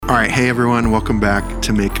All right, hey everyone, welcome back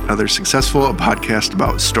to Make Others Successful, a podcast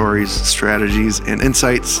about stories, strategies, and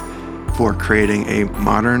insights for creating a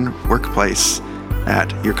modern workplace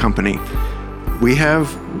at your company. We have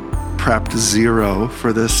prepped zero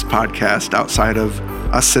for this podcast outside of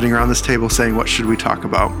us sitting around this table saying, what should we talk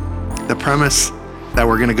about? The premise that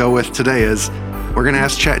we're going to go with today is we're going to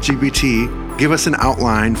ask ChatGPT, give us an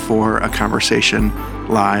outline for a conversation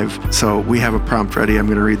live. So we have a prompt ready. I'm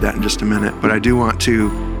going to read that in just a minute, but I do want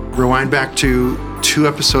to rewind back to 2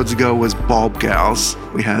 episodes ago was Bulb Gals.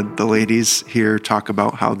 We had the ladies here talk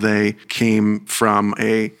about how they came from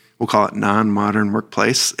we'll call it non-modern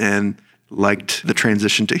workplace and liked the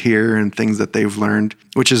transition to here and things that they've learned,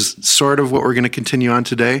 which is sort of what we're going to continue on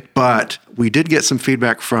today. But we did get some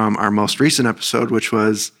feedback from our most recent episode, which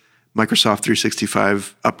was Microsoft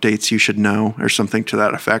 365 updates you should know or something to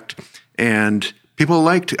that effect. And people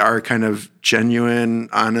liked our kind of genuine,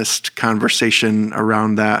 honest conversation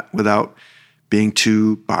around that without being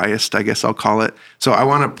too biased, I guess I'll call it. So I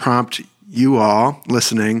want to prompt you all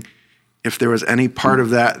listening, if there was any part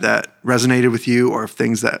of that resonated with you, or if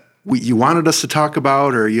things that you wanted us to talk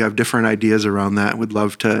about, or you have different ideas around that, we'd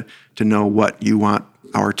love to know what you want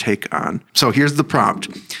our take on. So here's the prompt.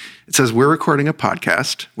 It says, we're recording a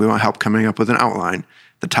podcast. We want help coming up with an outline.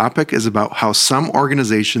 The topic is about how some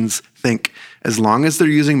organizations think as long as they're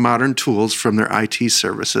using modern tools from their IT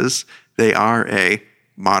services, they are a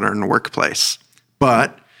modern workplace.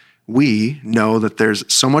 But we know that there's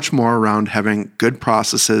so much more around having good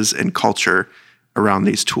processes and culture around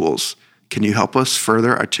these tools. Can you help us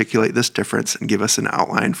further articulate this difference and give us an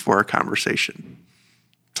outline for a conversation?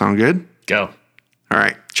 Sound good? Go. All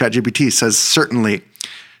right. ChatGPT says, certainly.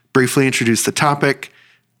 Briefly introduce the topic,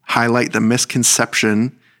 highlight the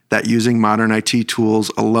misconception that using modern IT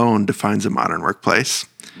tools alone defines a modern workplace.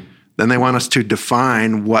 Then they want us to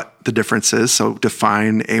define what the difference is. So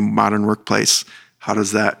define a modern workplace. How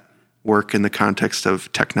does that work in the context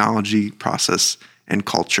of technology, process, and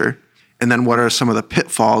culture? And then what are some of the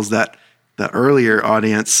pitfalls that the earlier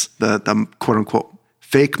audience, the quote unquote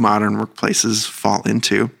fake modern workplaces fall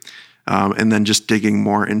into? And then just digging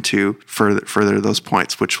more into further those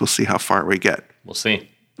points, which we'll see how far we get. We'll see.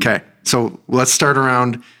 Okay, so let's start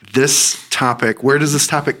around this topic. Where does this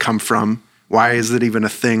topic come from? Why is it even a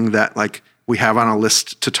thing that we have on a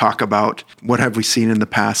list to talk about? What have we seen in the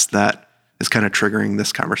past that is kind of triggering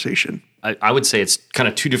this conversation? I would say it's kind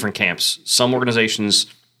of 2 different camps. Some organizations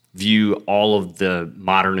view all of the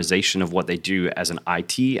modernization of what they do as an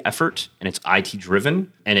IT effort, and it's IT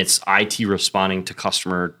driven, and it's IT responding to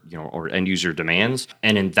customer, or end user demands.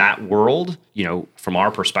 And in that world, from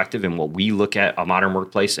our perspective and what we look at a modern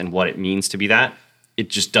workplace and what it means to be that, it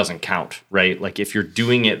just doesn't count, right? Like if you're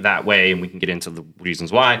doing it that way, and we can get into the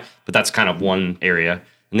reasons why, but that's kind of one area.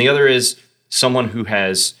 And the other is someone who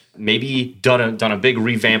has maybe done a big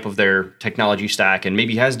revamp of their technology stack, and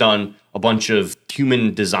maybe has done a bunch of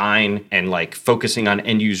human design and focusing on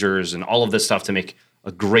end users and all of this stuff to make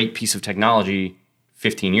a great piece of technology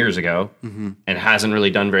 15 years ago, and hasn't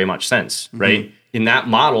really done very much since, right? In that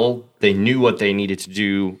model, they knew what they needed to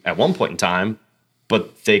do at one point in time,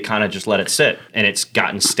 but they kind of just let it sit, and it's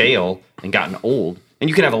gotten stale and gotten old. And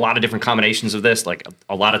you can have a lot of different combinations of this. Like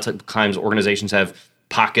a lot of times organizations have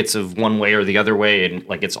pockets of one way or the other way, and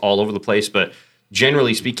it's all over the place. But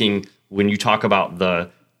generally speaking, when you talk about the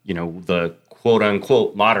quote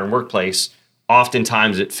unquote modern workplace,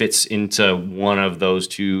 oftentimes it fits into one of those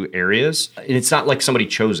 2 areas. And it's not like somebody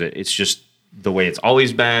chose it. It's just the way it's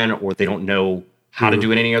always been, or they don't know how to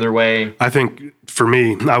do it any other way. I think for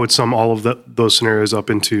me, I would sum all of those scenarios up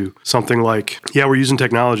into something like, we're using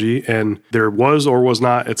technology, and there was or was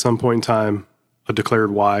not at some point in time a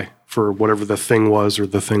declared why for whatever the thing was or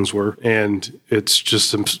the things were. And it's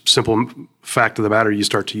just a simple fact of the matter. You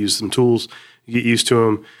start to use some tools, you get used to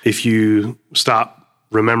them. If you stop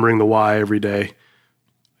remembering the why every day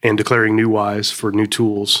and declaring new whys for new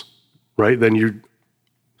tools, right, then you're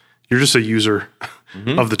just a user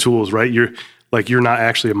of the tools, right? You're not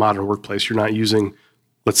actually a modern workplace. You're not using,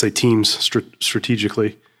 let's say, Teams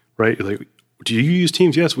strategically, right? You're like, do you use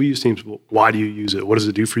Teams? Yes, we use Teams. Well, why do you use it? What does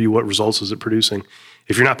it do for you? What results is it producing?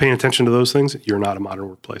 If you're not paying attention to those things, you're not a modern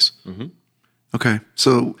workplace. Okay,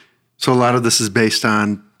 so a lot of this is based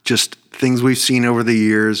on just things we've seen over the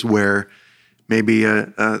years where maybe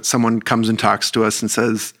someone comes and talks to us and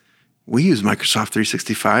says, we use Microsoft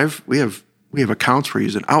 365. We have accounts. We're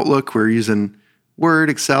using Outlook. We're using Word,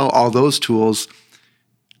 Excel, all those tools.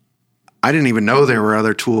 I didn't even know there were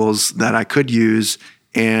other tools that I could use.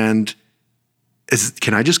 And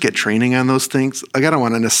can I just get training on those things? I don't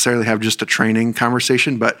want to necessarily have just a training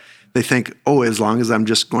conversation, but they think, as long as I'm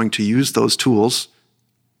just going to use those tools,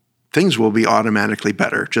 things will be automatically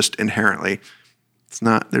better, just inherently. It's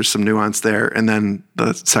not, there's some nuance there. And then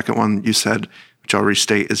the second one you said, which I'll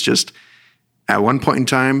restate, is just at one point in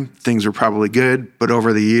time, things were probably good, but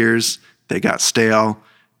over the years, they got stale.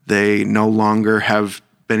 They no longer have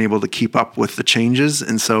been able to keep up with the changes.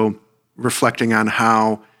 And so reflecting on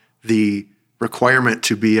how the requirement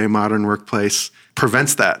to be a modern workplace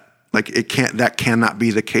prevents that. Like that cannot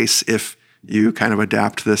be the case if you kind of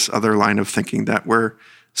adapt this other line of thinking that we're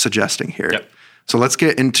suggesting here. Yep. So let's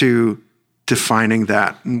get into defining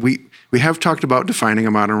that. And we have talked about defining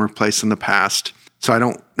a modern workplace in the past, so I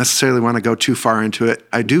don't necessarily want to go too far into it.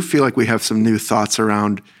 I do feel like we have some new thoughts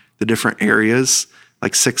around the different areas,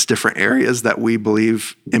 like 6 different areas that we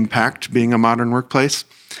believe impact being a modern workplace,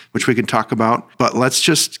 which we can talk about. But let's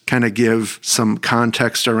just kind of give some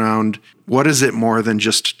context around what is it more than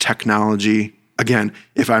just technology. Again,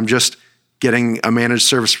 if I'm just getting a managed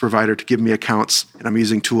service provider to give me accounts and I'm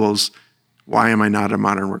using tools, why am I not a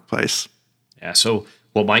modern workplace? Yeah. So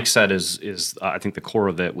what Mike said is I think the core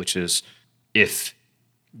of it, which is if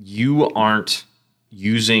you aren't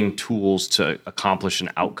using tools to accomplish an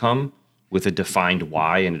outcome with a defined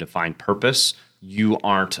why and a defined purpose, you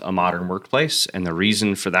aren't a modern workplace. And the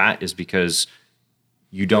reason for that is because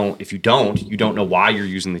you don't know why you're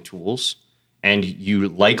using the tools, and you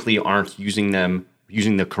likely aren't using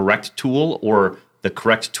the correct tool or the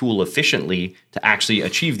correct tool efficiently to actually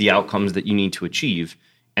achieve the outcomes that you need to achieve.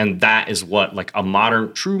 And that is what like a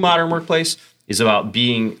true modern workplace is about,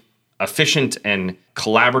 being efficient and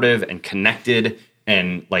collaborative and connected.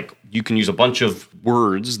 And like you can use a bunch of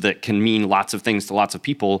words that can mean lots of things to lots of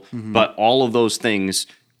people, but all of those things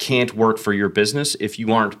can't work for your business if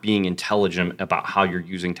you aren't being intelligent about how you're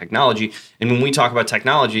using technology. And when we talk about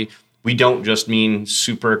technology, we don't just mean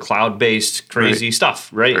super cloud-based crazy stuff,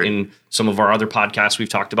 right? In some of our other podcasts, we've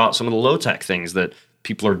talked about some of the low-tech things that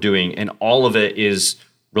people are doing, and all of it is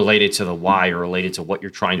related to the why or related to what you're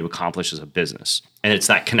trying to accomplish as a business. And it's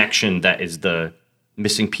that connection that is the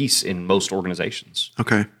missing piece in most organizations.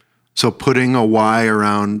 Okay. So putting a why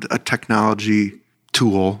around a technology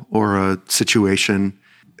tool or a situation,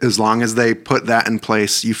 as long as they put that in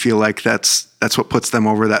place, you feel like that's what puts them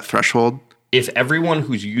over that threshold? If everyone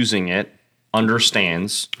who's using it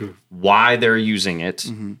understands why they're using it,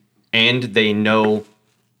 and they know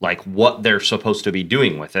like what they're supposed to be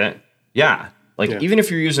doing with it, even if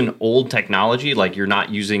you're using old technology, like you're not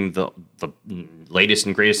using the latest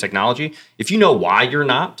and greatest technology, if you know why you're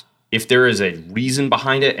not, if there is a reason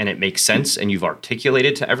behind it and it makes sense and you've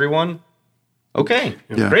articulated to everyone, okay,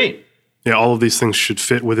 great. Yeah, all of these things should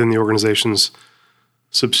fit within the organization's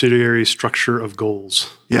subsidiary structure of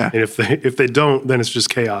goals. Yeah. And if they don't, then it's just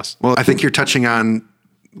chaos. Well, I think you're touching on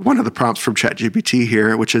one of the prompts from ChatGPT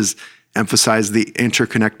here, which is emphasize the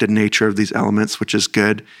interconnected nature of these elements, which is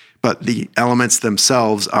good. But the elements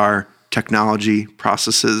themselves are technology,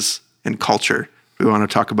 processes, and culture. We want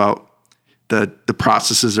to talk about the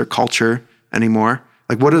processes or culture anymore.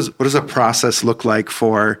 Like what does a process look like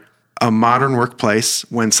for a modern workplace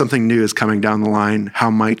when something new is coming down the line? How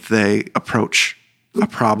might they approach a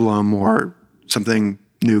problem or something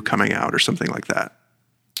new coming out or something like that?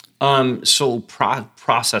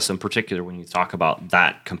 Process in particular, when you talk about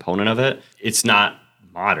that component of it, it's not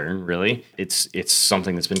modern, really. It's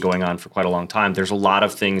something that's been going on for quite a long time. There's a lot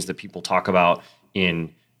of things that people talk about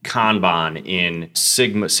in Kanban, in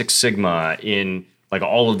Six Sigma, in like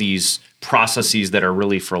all of these processes that are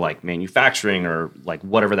really for like manufacturing or like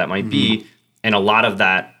whatever that might be. And a lot of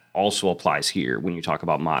that also applies here when you talk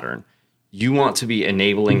about modern. You want to be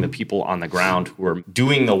enabling the people on the ground who are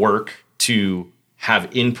doing the work to have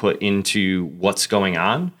input into what's going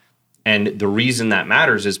on. And the reason that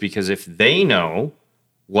matters is because if they know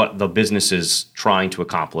what the business is trying to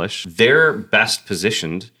accomplish, they're best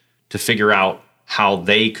positioned to figure out how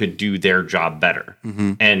they could do their job better.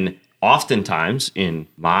 And oftentimes in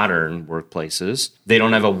modern workplaces, they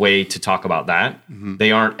don't have a way to talk about that.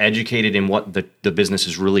 They aren't educated in what the business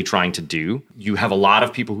is really trying to do. You have a lot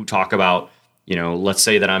of people who talk about, let's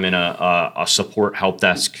say that I'm in a support help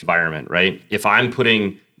desk environment, right? If I'm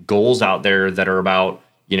putting goals out there that are about,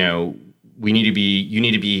 you need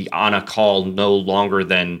to be on a call no longer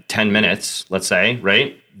than 10 minutes, let's say,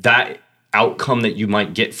 right? That outcome that you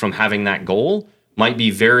might get from having that goal might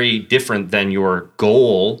be very different than your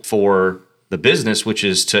goal for the business, which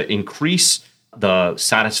is to increase the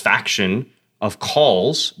satisfaction of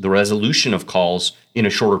calls, the resolution of calls in a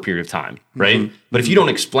shorter period of time, right? But if you don't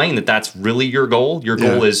explain that that's really your goal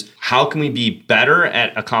is how can we be better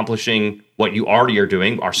at accomplishing what you already are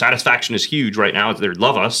doing? Our satisfaction is huge right now. They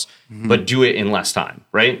love us, but do it in less time,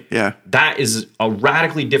 right? Yeah. That is a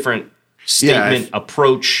radically different statement,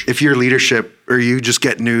 approach. If your leadership or you just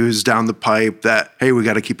get news down the pipe that, hey, we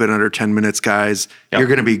got to keep it under 10 minutes, guys, you're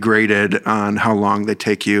going to be graded on how long they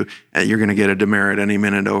take you, and you're going to get a demerit any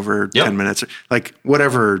minute over 10 minutes. Like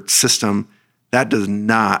whatever system, that does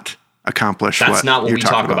not accomplish That's not what we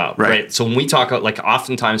talk about, right? So when we talk about, like,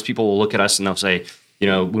 oftentimes people will look at us and they'll say,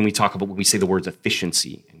 when we say the words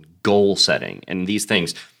efficiency and goal setting and these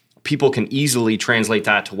things, people can easily translate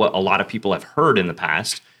that to what a lot of people have heard in the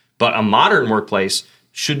past. But a modern workplace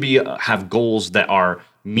should have goals that are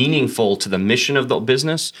meaningful to the mission of the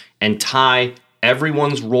business and tie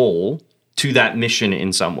everyone's role to that mission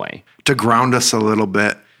in some way. To ground us a little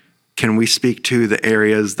bit, can we speak to the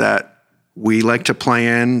areas that we like to play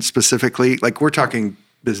in specifically? Like, we're talking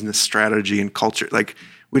business strategy and culture. Like,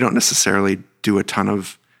 we don't necessarily do a ton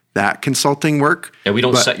of that consulting work. Yeah, we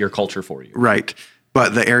don't set your culture for you. Right.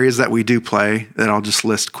 But the areas that we do play that I'll just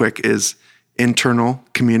list quick is internal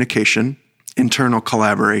communication, internal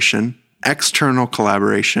collaboration, external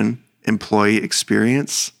collaboration, employee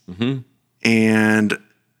experience, and,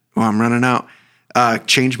 I'm running out,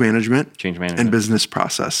 change management, and business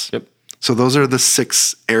process. Yep. So those are the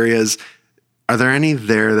 6 areas. Are there any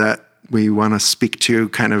there that we want to speak to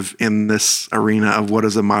kind of in this arena of what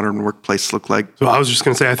does a modern workplace look like? So I was just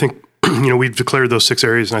going to say, I think, we've declared those 6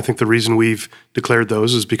 areas, and I think the reason we've declared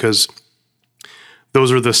those is because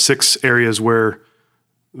those are the 6 areas where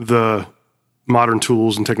the modern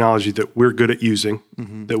tools and technology that we're good at using,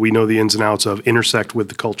 that we know the ins and outs of, intersect with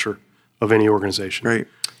the culture of any organization. Right.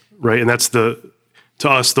 Right. And that's to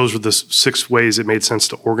us, those were the 6 ways it made sense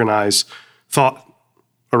to organize thought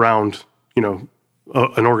around,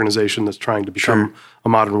 an organization that's trying to become a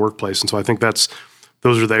modern workplace. And so I think those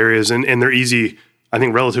are the areas, and they're easy, I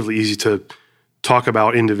think relatively easy to talk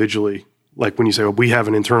about individually. Like when you say, well, we have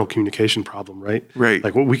an internal communication problem, right? Right.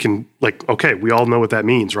 Like what we can, okay, we all know what that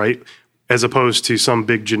means, right? As opposed to some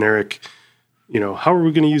big generic, how are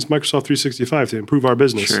we going to use Microsoft 365 to improve our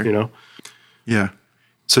business, Yeah.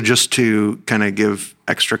 So just to kind of give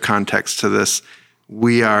extra context to this,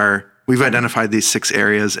 we've identified these 6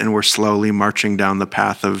 areas, and we're slowly marching down the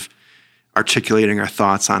path of articulating our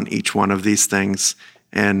thoughts on each one of these things.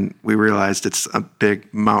 And we realized it's a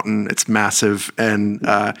big mountain, it's massive, and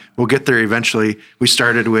we'll get there eventually. We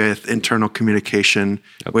started with internal communication,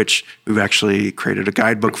 which we've actually created a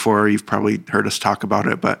guidebook for. You've probably heard us talk about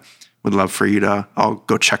it, but would love for you to all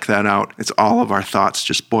go check that out. It's all of our thoughts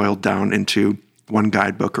just boiled down into one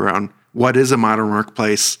guidebook around what is a modern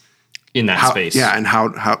workplace in that space. Yeah, and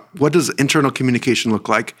what does internal communication look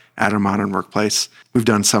like at a modern workplace? We've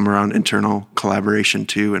done some around internal collaboration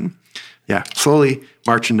too, and slowly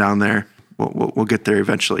marching down there. We'll get there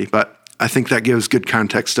eventually, but I think that gives good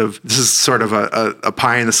context of this is sort of a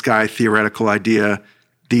pie in the sky theoretical idea.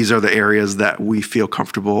 These are the areas that we feel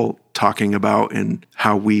comfortable talking about and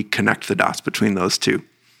how we connect the dots between those two.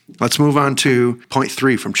 Let's move on to point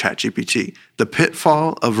 3 from ChatGPT, the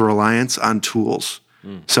pitfall of reliance on tools.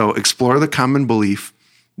 So explore the common belief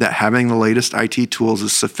that having the latest IT tools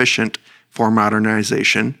is sufficient for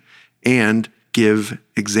modernization, and give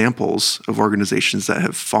examples of organizations that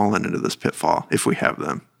have fallen into this pitfall if we have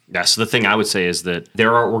them. Yeah, so the thing I would say is that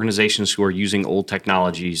there are organizations who are using old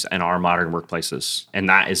technologies in our modern workplaces, and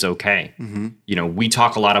that is okay. We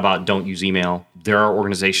talk a lot about don't use email. There are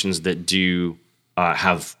organizations that do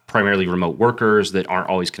have primarily remote workers that aren't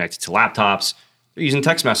always connected to laptops. They're using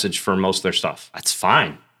text message for most of their stuff. That's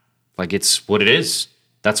fine. Like, it's what it is.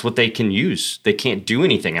 That's what they can use. They can't do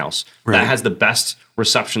anything else. Right. That has the best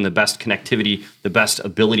reception, the best connectivity, the best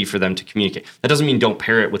ability for them to communicate. That doesn't mean don't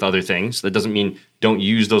pair it with other things. That doesn't mean don't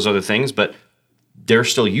use those other things, but they're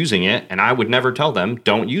still using it, and I would never tell them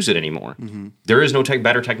don't use it anymore. There is no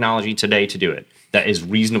better technology today to do it that is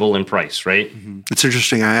reasonable in price, right? It's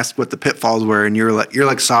interesting. I asked what the pitfalls were, and you're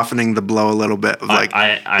like softening the blow a little bit. Of like,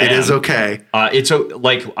 it is okay.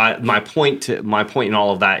 My point in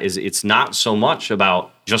all of that is it's not so much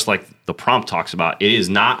about, just like the prompt talks about, it is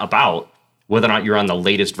not about whether or not you're on the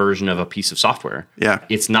latest version of a piece of software. Yeah.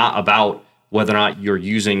 It's not about whether or not you're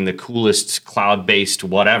using the coolest cloud-based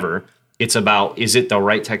whatever. It's about, is it the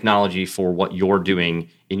right technology for what you're doing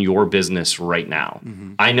in your business right now?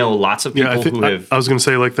 I know lots of people who have... I was going to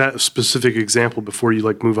say, like, that specific example before you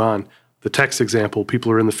move on, the text example,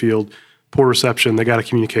 people are in the field, poor reception, they got to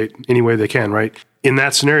communicate any way they can, right? In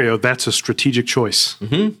that scenario, that's a strategic choice,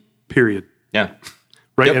 period. Yeah.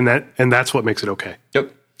 Right? Yep. And that's what makes it okay.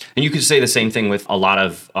 Yep. And you could say the same thing with a lot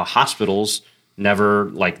of hospitals.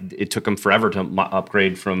 It took them forever to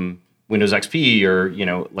upgrade from Windows XP or,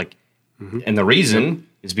 and the reason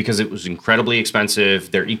is because it was incredibly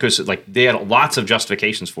expensive. Their ecosystem, like they had lots of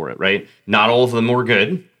justifications for it, right? Not all of them were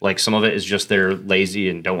good. Like some of it is just they're lazy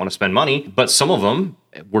and don't want to spend money, but some of them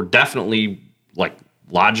were definitely like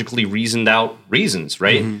logically reasoned out reasons,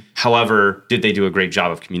 right? However, did they do a great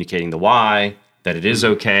job of communicating the why, that it is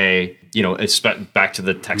okay? You know, it's back to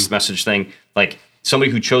the text message thing. Like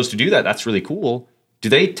somebody who chose to do that, that's really cool. Do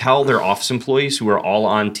they tell their office employees who are all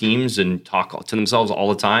on Teams and talk to themselves all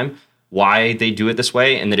the time why they do it this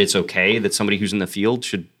way and that it's okay that somebody who's in the field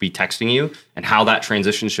should be texting you and how that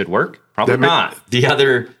transition should work? Probably not. The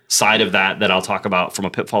other side of that I'll talk about from a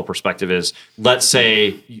pitfall perspective is, let's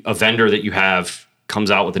say a vendor that you have comes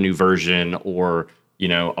out with a new version, or you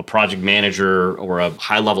know, a project manager or a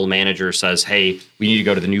high-level manager says, hey, we need to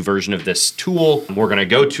go to the new version of this tool. We're going to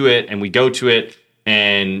go to it, and we go to it.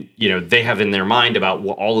 And, you know, they have in their mind about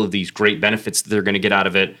all of these great benefits that they're going to get out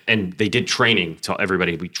of it. And they did training to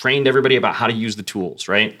everybody. We trained everybody about how to use the tools,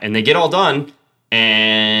 right? And they get all done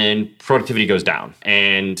and productivity goes down.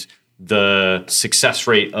 And the success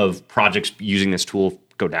rate of projects using this tool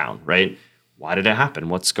go down, right? Why did it happen?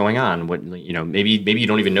 What's going on? What, you know, maybe you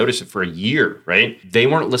don't even notice it for a year, right? They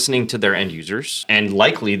weren't listening to their end users, and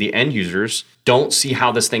likely the end users don't see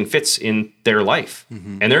how this thing fits in their life,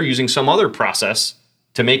 and they're using some other process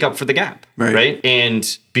to make up for the gap, right? And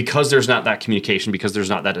because there's not that communication, because there's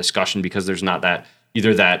not that discussion, because there's not that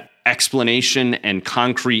either that explanation and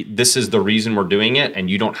concrete, this is the reason we're doing it,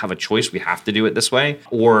 and you don't have a choice, we have to do it this way,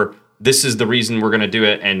 or this is the reason we're going to do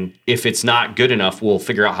it, and if it's not good enough, we'll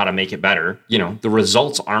figure out how to make it better. You know, the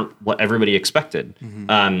results aren't what everybody expected.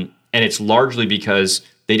 And it's largely because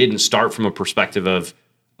they didn't start from a perspective of,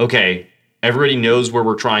 okay, everybody knows where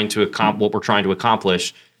we're trying to what we're trying to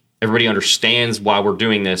accomplish. Everybody understands why we're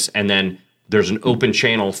doing this, and then there's an open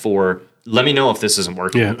channel for, let me know if this isn't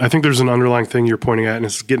working. Yeah, I think there's an underlying thing you're pointing at, and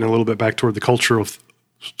it's getting a little bit back toward the cultural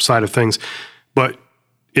side of things, but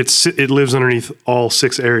it lives underneath all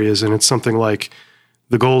 6 areas, and it's something like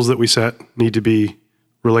the goals that we set need to be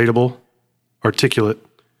relatable, articulate,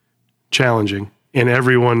 challenging, and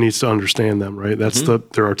everyone needs to understand them, right? That's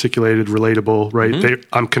they're articulated, relatable, right?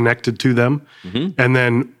 I'm connected to them, and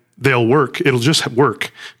then they'll work. It'll just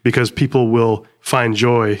work because people will find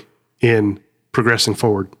joy in progressing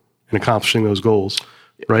forward and accomplishing those goals.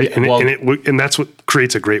 Right. And that's what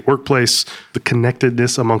creates a great workplace, the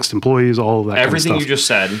connectedness amongst employees, all of that. Everything kind of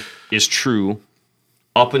stuff. You just said is true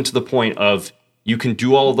up until the point of you can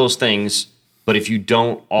do all of those things, but if you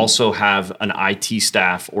don't also have an IT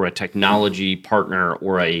staff or a technology partner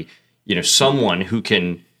or someone who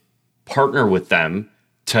can partner with them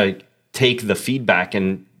to take the feedback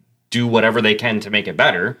and do whatever they can to make it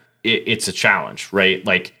better, it's a challenge, right?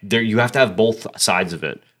 Like you have to have both sides of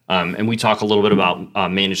it. And we talk a little bit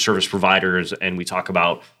about managed service providers, and we talk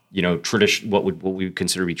about what we would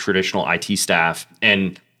consider to be traditional IT staff,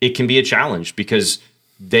 and it can be a challenge because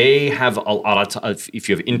they have a lot of. If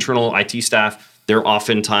you have internal IT staff, they're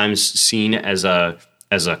oftentimes seen as a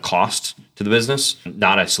cost to the business,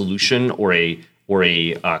 not a solution or a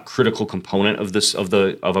critical component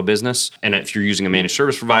of a business. And if you're using a managed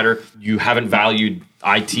service provider, you haven't valued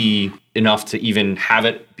IT enough to even have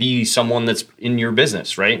it be someone that's in your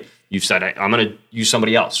business, right? You've said, I'm going to use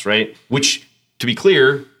somebody else, right? Which, to be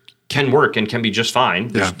clear, can work and can be just fine.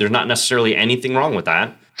 There's not necessarily anything wrong with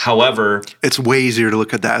that. However, it's way easier to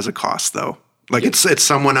look at that as a cost, though. Like it's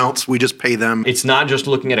someone else. We just pay them. It's not just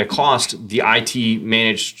looking at a cost. The IT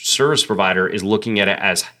managed service provider is looking at it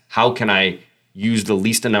as, how can I use the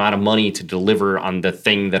least amount of money to deliver on the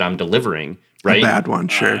thing that I'm delivering, right? A bad one,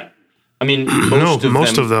 sure. I mean,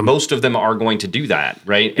 most of them are going to do that,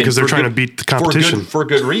 right? Because they're trying to beat the competition. For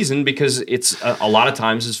good reason, because it's a lot of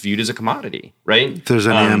times it's viewed as a commodity, right? If there's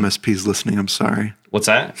any MSPs listening, I'm sorry. What's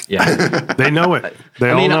that? Yeah. They know it.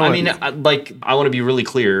 I want to be really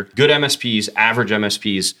clear. Good MSPs, average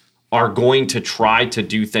MSPs are going to try to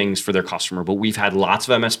do things for their customer, but we've had lots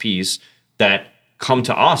of MSPs that come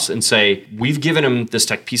to us and say, we've given them this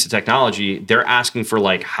piece of technology. They're asking for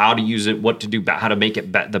how to use it, what to do, how to make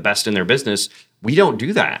it the best in their business. We don't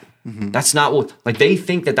do that. That's not what, they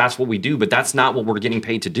think that that's what we do, but that's not what we're getting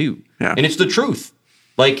paid to do. Yeah. And it's the truth.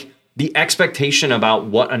 The expectation about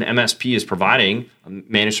what an MSP is providing, a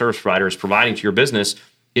managed service provider is providing to your business,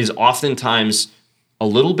 is oftentimes a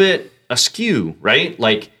little bit askew, right?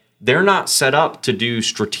 They're not set up to do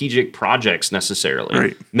strategic projects necessarily.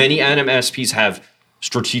 Right. Many MSPs have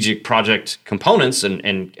strategic project components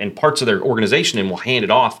and parts of their organization and will hand it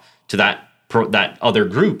off to that other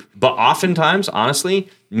group. But oftentimes, honestly,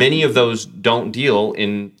 many of those don't deal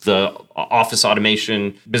in the office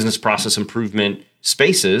automation, business process improvement,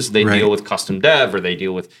 spaces. They deal with custom dev, or they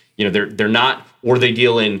deal with, they're not, or they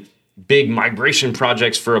deal in big migration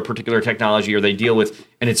projects for a particular technology, or they deal with,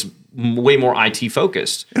 and it's way more IT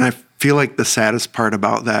focused. And I feel like the saddest part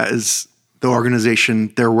about that is the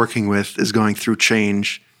organization they're working with is going through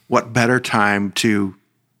change. What better time to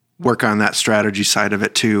work on that strategy side of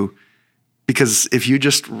it too? Because if you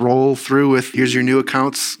just roll through with, here's your new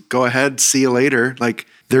accounts, go ahead, see you later, like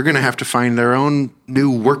they're going to have to find their own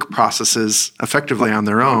new work processes effectively on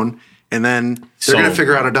their own. And then they're going to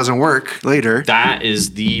figure out it doesn't work later. That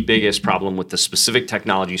is the biggest problem with the specific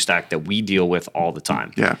technology stack that we deal with all the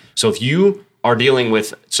time. Yeah. So if you are dealing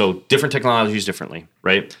with, different technologies differently,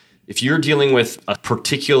 right? If you're dealing with a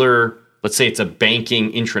particular, let's say it's a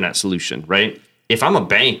banking intranet solution, right? If I'm a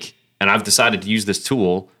bank and I've decided to use this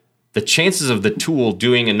tool, the chances of the tool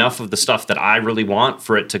doing enough of the stuff that I really want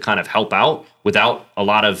for it to kind of help out without a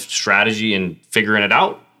lot of strategy and figuring it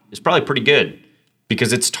out is probably pretty good,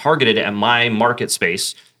 because it's targeted at my market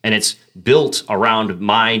space and it's built around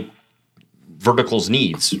my vertical's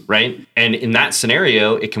needs, right? And in that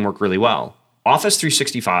scenario, it can work really well. Office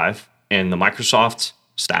 365 and the Microsoft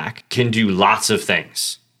stack can do lots of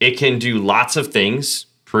things. It can do lots of things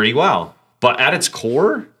pretty well, but at its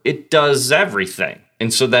core, it does everything.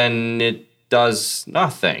 And so then it does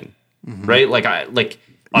nothing, right?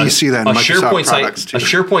 You see that in Microsoft products too. A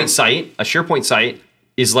SharePoint site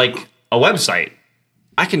is like a website.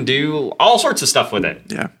 I can do all sorts of stuff with it.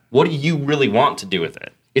 Yeah. What do you really want to do with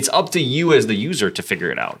it? It's up to you as the user to figure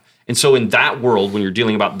it out. And so in that world, when you're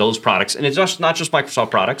dealing about those products, and it's just not just Microsoft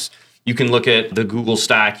products, you can look at the Google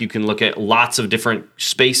stack, you can look at lots of different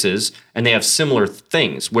spaces, and they have similar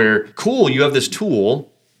things where, cool, you have this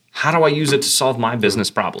tool. How do I use it to solve my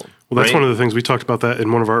business problem? Well, that's one of the things we talked about that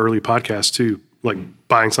in one of our early podcasts too, like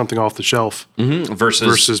buying something off the shelf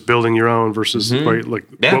versus building your own versus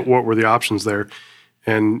what were the options there?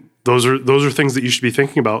 And those are things that you should be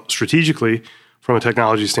thinking about strategically from a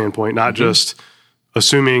technology standpoint, not just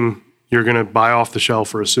assuming you're going to buy off the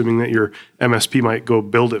shelf or assuming that your MSP might go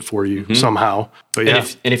build it for you somehow. But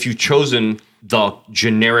and if you've chosen the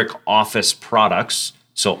generic Office products,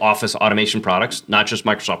 so Office automation products, not just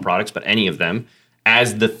Microsoft products, but any of them,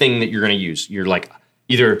 as the thing that you're going to use, you're like,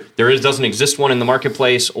 either doesn't exist one in the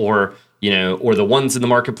marketplace, or the ones in the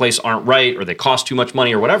marketplace aren't right, or they cost too much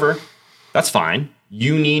money, or whatever. That's fine.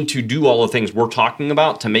 You need to do all the things we're talking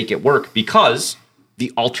about to make it work, because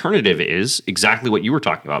the alternative is exactly what you were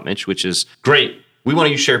talking about, Mitch, which is great. We want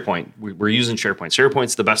to use SharePoint. We're using SharePoint.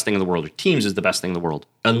 SharePoint's the best thing in the world. Or Teams is the best thing in the world.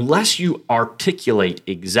 Unless you articulate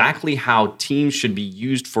exactly how Teams should be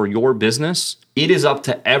used for your business, it is up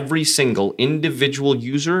to every single individual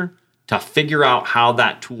user to figure out how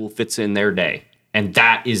that tool fits in their day. And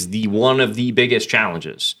that is one of the biggest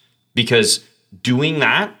challenges, because doing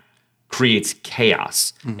that creates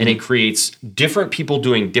chaos, and it creates different people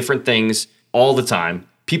doing different things all the time,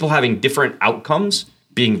 people having different outcomes.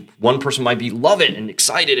 Being one person might be love it and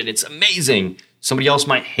excited and it's amazing. Somebody else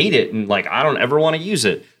might hate it and I don't ever want to use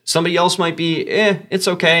it. Somebody else might be, it's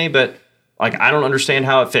okay, but I don't understand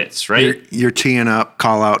how it fits, right? You're teeing up,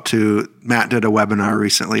 call out to, Matt did a webinar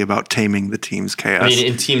recently about taming the Teams chaos. I mean,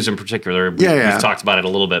 in Teams in particular, we've talked about it a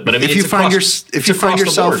little bit. But I mean, if you find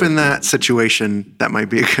yourself in that situation, that might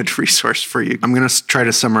be a good resource for you. I'm going to try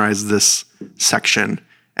to summarize this section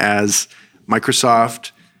as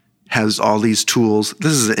Microsoft has all these tools.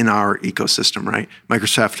 This is in our ecosystem, right?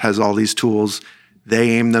 Microsoft has all these tools.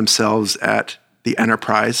 They aim themselves at the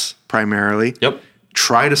enterprise primarily. Yep.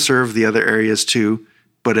 Try to serve the other areas too,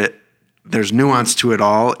 but there's nuance to it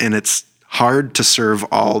all, and it's hard to serve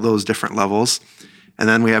all those different levels. And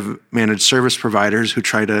then we have managed service providers who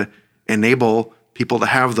try to enable people to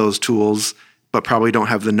have those tools, but probably don't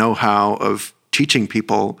have the know-how of teaching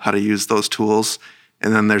people how to use those tools.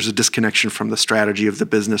 And then there's a disconnection from the strategy of the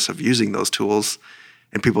business of using those tools.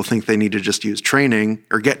 And people think they need to just use training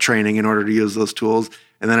or get training in order to use those tools.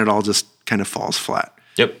 And then it all just kind of falls flat.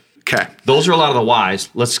 Yep. Okay. Those are a lot of the whys.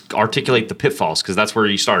 Let's articulate the pitfalls, because that's where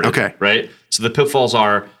you started. Okay. Right? So the pitfalls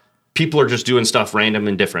are people are just doing stuff random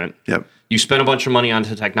and different. Yep. You spend a bunch of money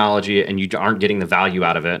onto technology and you aren't getting the value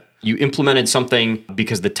out of it. You implemented something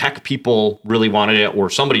because the tech people really wanted it, or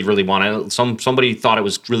somebody really wanted it. Somebody thought it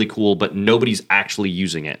was really cool, but nobody's actually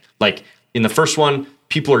using it. Like in the first one,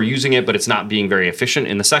 people are using it, but it's not being very efficient.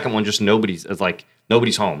 In the second one, just nobody's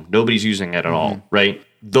home. Nobody's using it at all, right?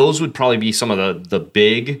 Those would probably be some of the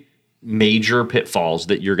big major pitfalls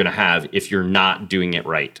that you're going to have if you're not doing it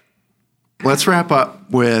right. Let's wrap up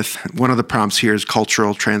with one of the prompts here is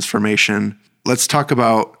cultural transformation. Let's talk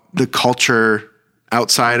about the culture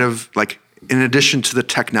outside of, in addition to the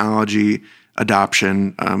technology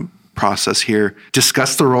adoption, process here.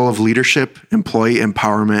 Discuss the role of leadership, employee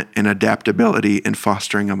empowerment, and adaptability in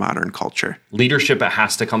fostering a modern culture. Leadership, it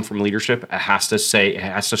has to come from leadership. It has to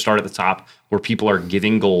start at the top where people are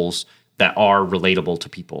giving goals that are relatable to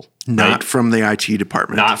people. Not from the IT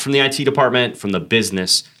department. Not from the IT department, from the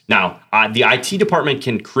business. Now, the IT department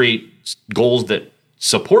can create goals that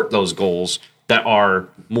support those goals that are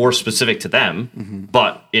more specific to them,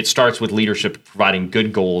 but it starts with leadership providing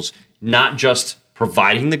good goals, not just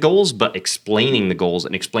providing the goals, but explaining the goals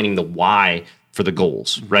and explaining the why for the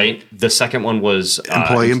goals, right? The second one was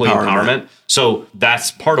employee empowerment. So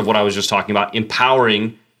that's part of what I was just talking about,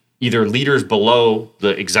 empowering either leaders below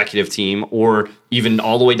the executive team or even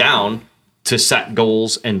all the way down to set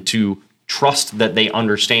goals and to trust that they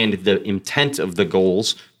understand the intent of the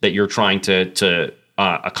goals that you're trying to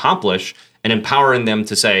accomplish, and empowering them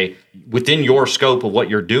to say, within your scope of what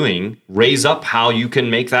you're doing, raise up how you can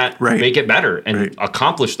make that, make it better and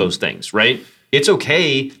accomplish those things, right? It's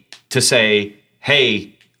okay to say,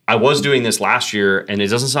 hey, I was doing this last year and it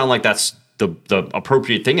doesn't sound like that's the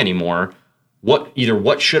appropriate thing anymore. What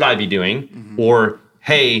should I be doing? Or,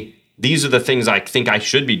 hey, these are the things I think I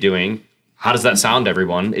should be doing. How does that sound to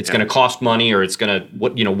everyone? It's going to cost money, or it's going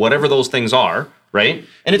to, whatever those things are, right?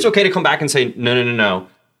 And it's okay to come back and say, no.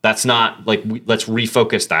 That's not let's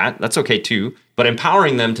refocus that. That's okay too. But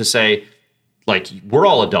empowering them to say, we're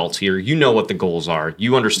all adults here. You know what the goals are.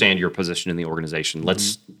 You understand your position in the organization.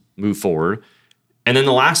 Let's move forward. And then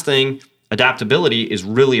the last thing, adaptability, is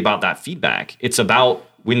really about that feedback. It's about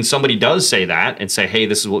when somebody does say that and say, hey,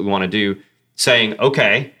 this is what we want to do, saying,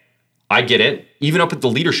 okay, I get it. Even up at the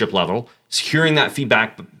leadership level, hearing that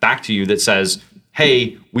feedback back to you that says,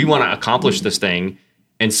 hey, we want to accomplish this thing,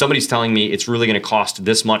 and somebody's telling me it's really going to cost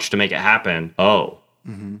this much to make it happen. Oh,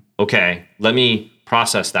 okay. Let me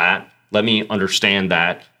process that. Let me understand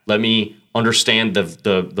that. Let me understand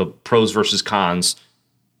the pros versus cons.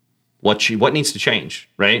 What needs to change,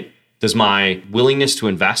 right? Does my willingness to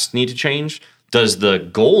invest need to change? Does the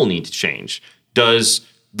goal need to change? Does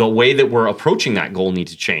the way that we're approaching that goal need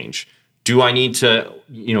to change? Do I need to,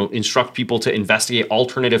 instruct people to investigate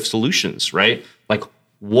alternative solutions, right?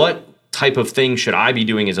 What type of thing should I be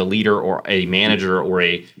doing as a leader or a manager or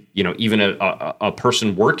even a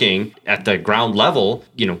person working at the ground level?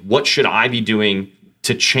 What should I be doing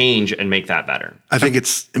to change and make that better? I think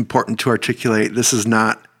it's important to articulate this is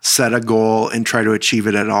not set a goal and try to achieve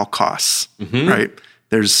it at all costs, right?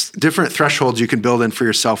 There's different thresholds you can build in for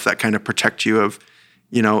yourself that kind of protect you of,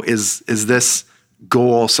 is this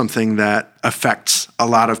goal something that affects a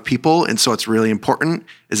lot of people and so it's really important?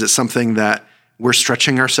 Is it something that we're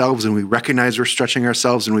stretching ourselves and we recognize we're stretching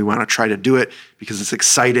ourselves and we want to try to do it because it's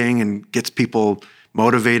exciting and gets people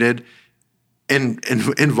motivated? And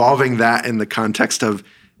involving that in the context of,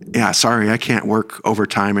 I can't work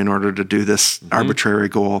overtime in order to do this arbitrary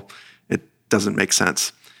goal. It doesn't make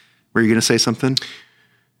sense. Were you going to say something?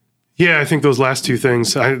 Yeah, I think those last two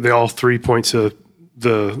things, they all 3 point to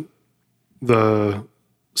the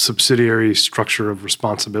subsidiary structure of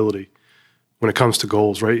responsibility when it comes to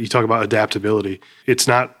goals, right? You talk about adaptability. It's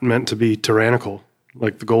not meant to be tyrannical.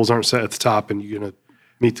 The goals aren't set at the top and you're going to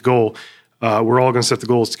meet the goal. We're all going to set the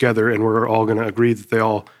goals together and we're all going to agree that they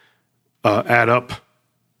all add up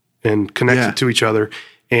and connect to each other.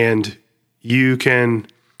 And you can,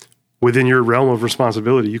 within your realm of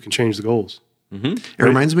responsibility, you can change the goals. It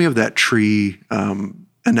reminds me of that tree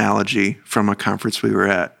analogy from a conference we were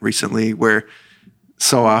at recently, where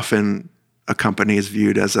so often a company is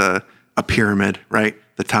viewed as a pyramid, right?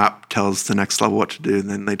 The top tells the next level what to do, and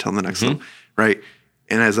then they tell the next level, right?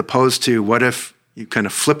 And as opposed to, what if you kind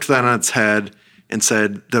of flipped that on its head and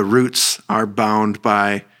said the roots are bound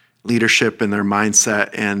by leadership and their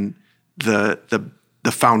mindset and the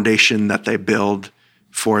foundation that they build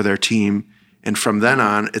for their team, and from then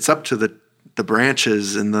on, it's up to the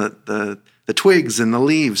branches and the twigs and the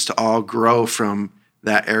leaves to all grow from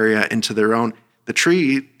that area into their own. The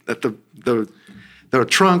tree, that the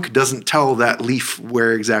trunk doesn't tell that leaf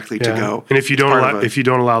where exactly to go. And if you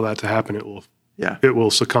don't allow that to happen, it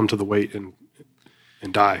will succumb to the weight and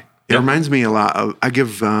die. It reminds me a lot of,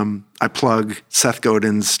 I plug Seth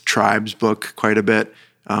Godin's Tribes book quite a bit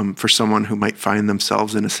for someone who might find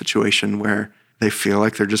themselves in a situation where they feel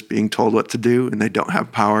like they're just being told what to do and they don't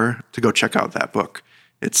have power, to go check out that book.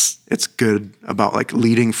 It's good about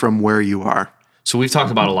leading from where you are. So we've talked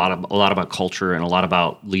about a lot about culture and a lot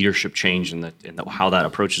about leadership change and how that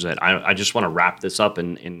approaches it. I just want to wrap this up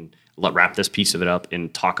and wrap this piece of it up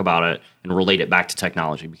and talk about it and relate it back to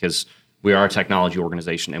technology, because we are a technology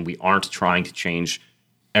organization and we aren't trying to change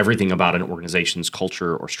everything about an organization's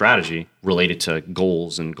culture or strategy related to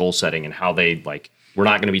goals and goal setting and how they we're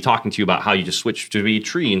not going to be talking to you about how you just switch to be a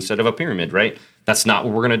tree instead of a pyramid, right? That's not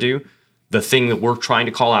what we're going to do. The thing that we're trying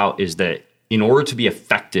to call out is that in order to be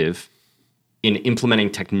effective in implementing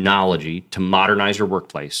technology to modernize your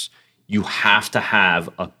workplace, you have to have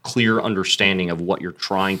a clear understanding of what you're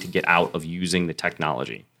trying to get out of using the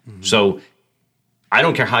technology. Mm-hmm. So I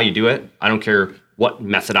don't care how you do it. I don't care what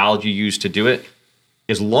methodology you use to do it.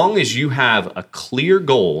 As long as you have a clear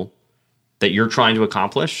goal that you're trying to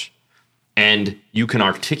accomplish and you can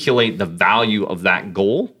articulate the value of that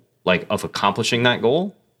goal, like of accomplishing that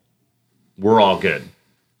goal, we're all good.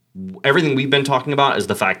 Everything we've been talking about is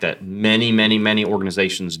the fact that many, many, many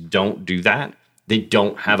organizations don't do that. They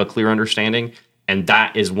don't have a clear understanding. And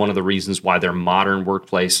that is one of the reasons why their modern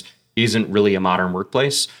workplace isn't really a modern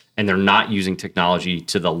workplace. And they're not using technology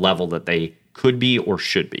to the level that they could be or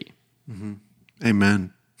should be. Mm-hmm.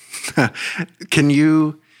 Amen.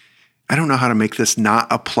 I don't know how to make this not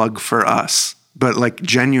a plug for us, but like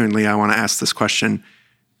genuinely, I want to ask this question.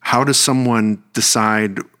 How does someone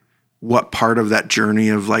decide what part of that journey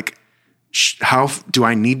of like, how do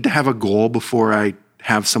I need to have a goal before I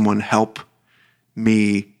have someone help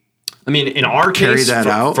me? I mean, in our case,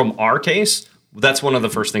 from our case, that's one of the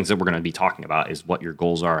first things that we're going to be talking about is what your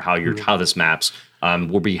goals are, how this maps.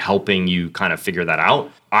 We'll be helping you kind of figure that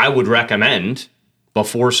out. I would recommend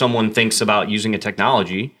before someone thinks about using a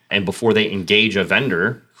technology and before they engage a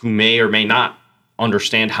vendor who may or may not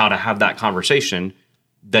understand how to have that conversation,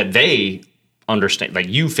 that they understand, like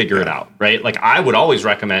you figure it out, right? Like I would always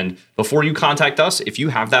recommend before you contact us, if you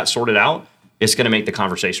have that sorted out, it's going to make the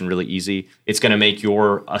conversation really easy. It's going to make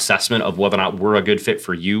your assessment of whether or not we're a good fit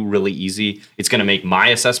for you really easy. It's going to make my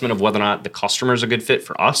assessment of whether or not the customer is a good fit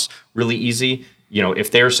for us really easy. You know,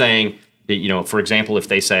 if they're saying that, you know, for example, if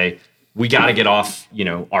they say, we got to get off, you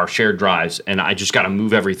know, our shared drives and I just got to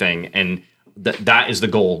move everything. And that is the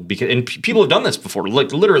goal. And people have done this before.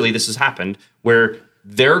 Like literally this has happened where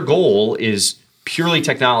their goal is purely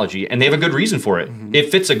technology and they have a good reason for it. Mm-hmm.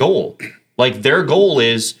 It fits a goal. Like their goal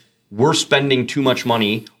is we're spending too much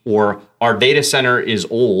money or our data center is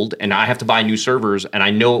old and I have to buy new servers and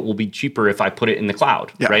I know it will be cheaper if I put it in the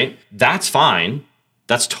cloud, right? That's fine.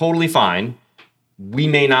 That's totally fine. We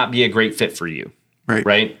may not be a great fit for you.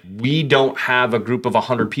 Right. We don't have a group of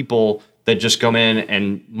 100 people that just come in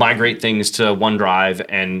and migrate things to OneDrive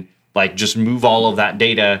and like just move all of that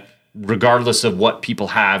data regardless of what people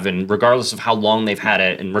have and regardless of how long they've had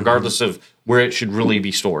it and regardless of where it should really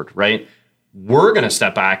be stored, right? We're going to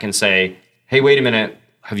step back and say, hey, wait a minute.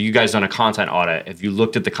 Have you guys done a content audit? Have you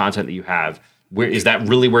looked at the content that you have? Where is that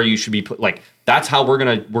really where you should be put? Like that's how we're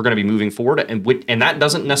going to be moving forward. And that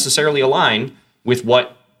doesn't necessarily align with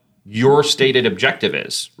what your stated objective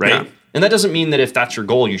is, right? Yeah. And that doesn't mean that if that's your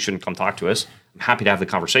goal, you shouldn't come talk to us. I'm happy to have the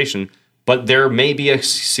conversation, but there may be a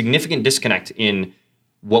significant disconnect in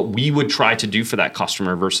what we would try to do for that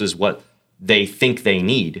customer versus what they think they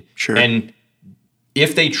need. Sure. And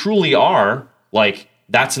if they truly are like,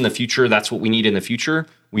 that's in the future, that's what we need in the future,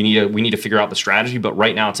 we need to figure out the strategy, but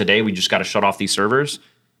right now, today, we just got to shut off these servers.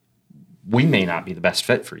 We may not be the best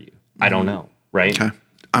fit for you. I don't know, right? Okay.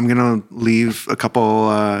 I'm going to leave a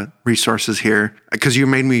couple resources here because you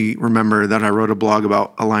made me remember that I wrote a blog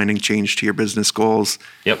about aligning change to your business goals.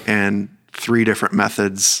 Yep. And 3 different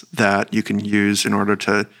methods that you can use in order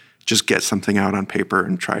to just get something out on paper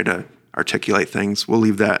and try to articulate things. We'll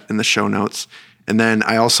leave that in the show notes. And then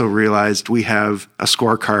I also realized we have a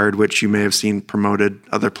scorecard, which you may have seen promoted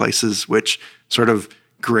other places, which sort of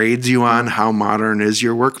grades you on how modern is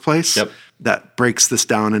your workplace. Yep. That breaks this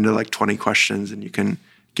down into like 20 questions and you can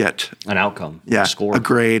get an outcome, a score, a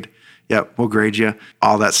grade. Yeah, we'll grade you.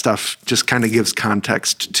 All that stuff just kind of gives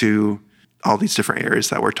context to all these different areas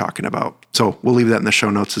that we're talking about. So we'll leave that in the show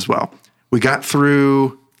notes as well. We got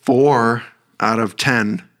through 4 out of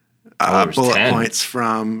 10 bullet 10 points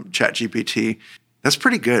from ChatGPT. That's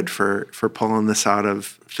pretty good for pulling this out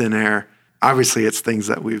of thin air. Obviously, it's things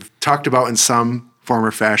that we've talked about in some form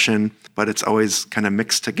or fashion, but it's always kind of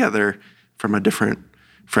mixed together from a different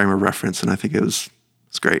frame of reference. And I think it's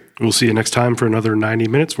great. We'll see you next time for another 90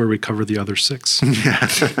 minutes where we cover the other 6.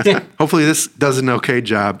 Yeah. Hopefully this does an okay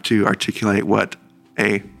job to articulate what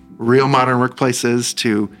a real modern workplace is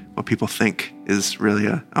to what people think is really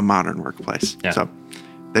a modern workplace. Yeah. So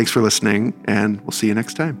thanks for listening, and we'll see you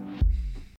next time.